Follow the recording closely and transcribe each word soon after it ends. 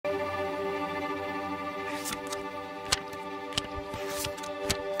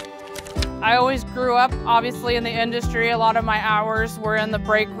I always grew up, obviously, in the industry. A lot of my hours were in the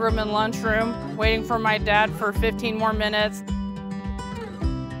break room and lunchroom, waiting for my dad for 15 more minutes.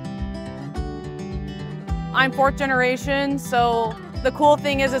 I'm fourth generation, so the cool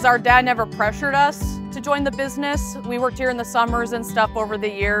thing is our dad never pressured us to join the business. We worked here in the summers and stuff over the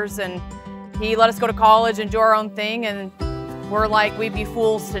years, and he let us go to college and do our own thing, and we're like, we'd be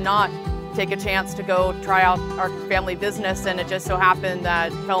fools to not take a chance to go try out our family business, and it just so happened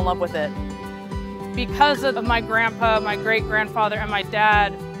that I fell in love with it. Because of my grandpa, my great-grandfather, and my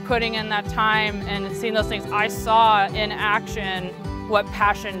dad putting in that time and seeing those things, I saw in action what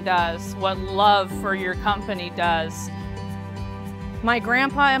passion does, what love for your company does. My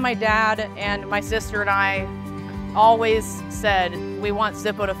grandpa and my dad and my sister and I always said, we want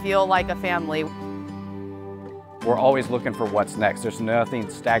Zip-O to feel like a family. We're always looking for what's next. There's nothing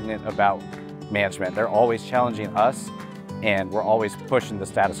stagnant about management. They're always challenging us, and we're always pushing the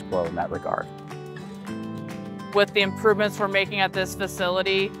status quo in that regard. With the improvements we're making at this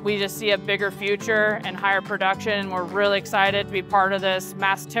facility, we just see a bigger future and higher production. We're really excited to be part of this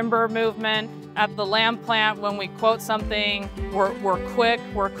mass timber movement. At the lamb plant, when we quote something, we're quick,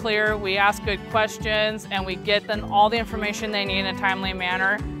 we're clear, we ask good questions, and we get them all the information they need in a timely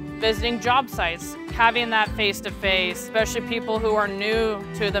manner. Visiting job sites, having that face-to-face, especially people who are new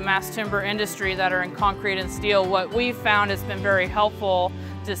to the mass timber industry that are in concrete and steel. What we've found has been very helpful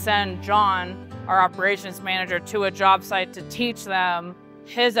to send John, our operations manager, to a job site to teach them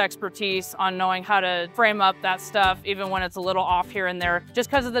his expertise on knowing how to frame up that stuff, even when it's a little off here and there, just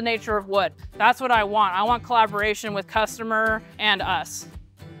because of the nature of wood. That's what I want. I want collaboration with customer and us.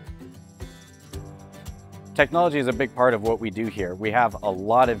 Technology is a big part of what we do here. We have a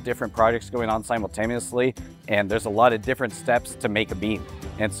lot of different projects going on simultaneously, and there's a lot of different steps to make a beam.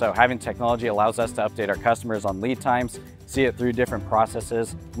 And so having technology allows us to update our customers on lead times, see it through different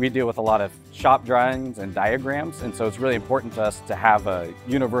processes. We deal with a lot of shop drawings and diagrams, and so it's really important to us to have a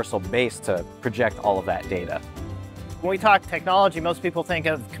universal base to project all of that data. When we talk technology, most people think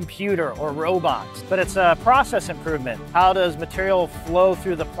of computer or robots, but it's a process improvement. How does material flow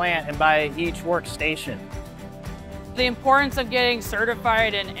through the plant and by each workstation? The importance of getting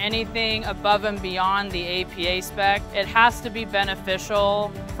certified in anything above and beyond the APA spec, it has to be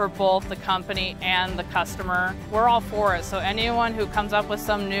beneficial for both the company and the customer. We're all for it, so anyone who comes up with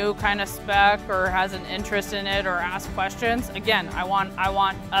some new kind of spec or has an interest in it or asks questions, again, I want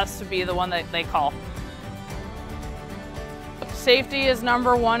us to be the one that they call. Safety is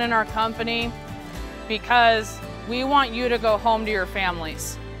 #1 in our company because we want you to go home to your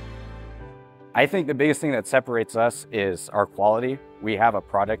families. I think the biggest thing that separates us is our quality. We have a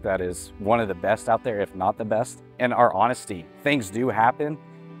product that is one of the best out there, if not the best, and our honesty. Things do happen,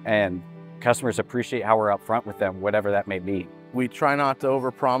 and customers appreciate how we're upfront with them, whatever that may be. We try not to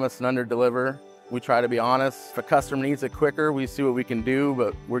overpromise and underdeliver. We try to be honest. If a customer needs it quicker, we see what we can do,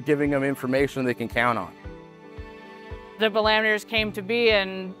 but we're giving them information they can count on. Zip-O-Laminators came to be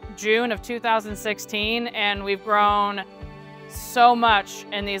in June of 2016, and we've grown so much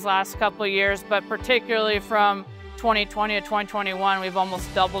in these last couple of years, but particularly from 2020 to 2021, we've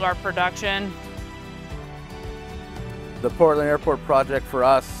almost doubled our production. The Portland Airport project for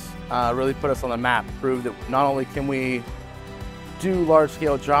us really put us on the map, proved that not only can we do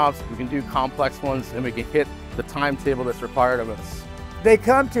large-scale jobs, we can do complex ones, and we can hit the timetable that's required of us. They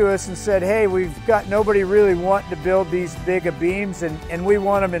come to us and said, hey, we've got nobody really wanting to build these big beams, and we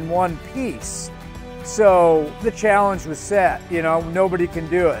want them in one piece. So the challenge was set, nobody can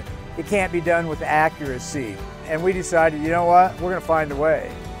do it. It can't be done with accuracy. And we decided, you know what, we're gonna find a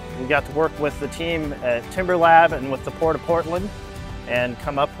way. We got to work with the team at Timber Lab and with the Port of Portland and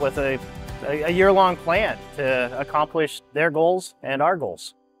come up with a year-long plan to accomplish their goals and our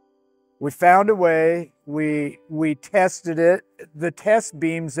goals. We found a way, we tested it. The test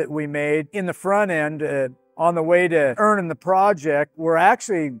beams that we made in the front end on the way to earning the project were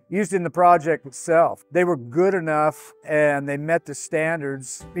actually used in the project itself. They were good enough and they met the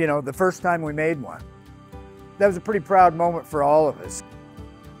standards, the first time we made one. That was a pretty proud moment for all of us.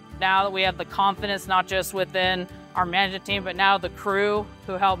 Now that we have the confidence, not just within our management team, but now the crew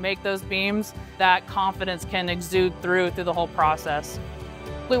who helped make those beams, that confidence can exude through the whole process.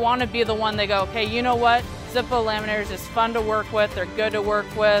 We want to be the one they go, okay, you know what? Zip-O-Laminators is fun to work with, they're good to work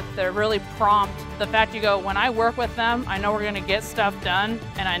with, they're really prompt. The fact you go, when I work with them, I know we're going to get stuff done,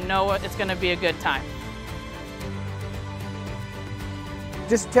 and I know it's going to be a good time.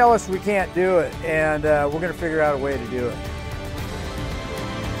 Just tell us we can't do it, and we're going to figure out a way to do it.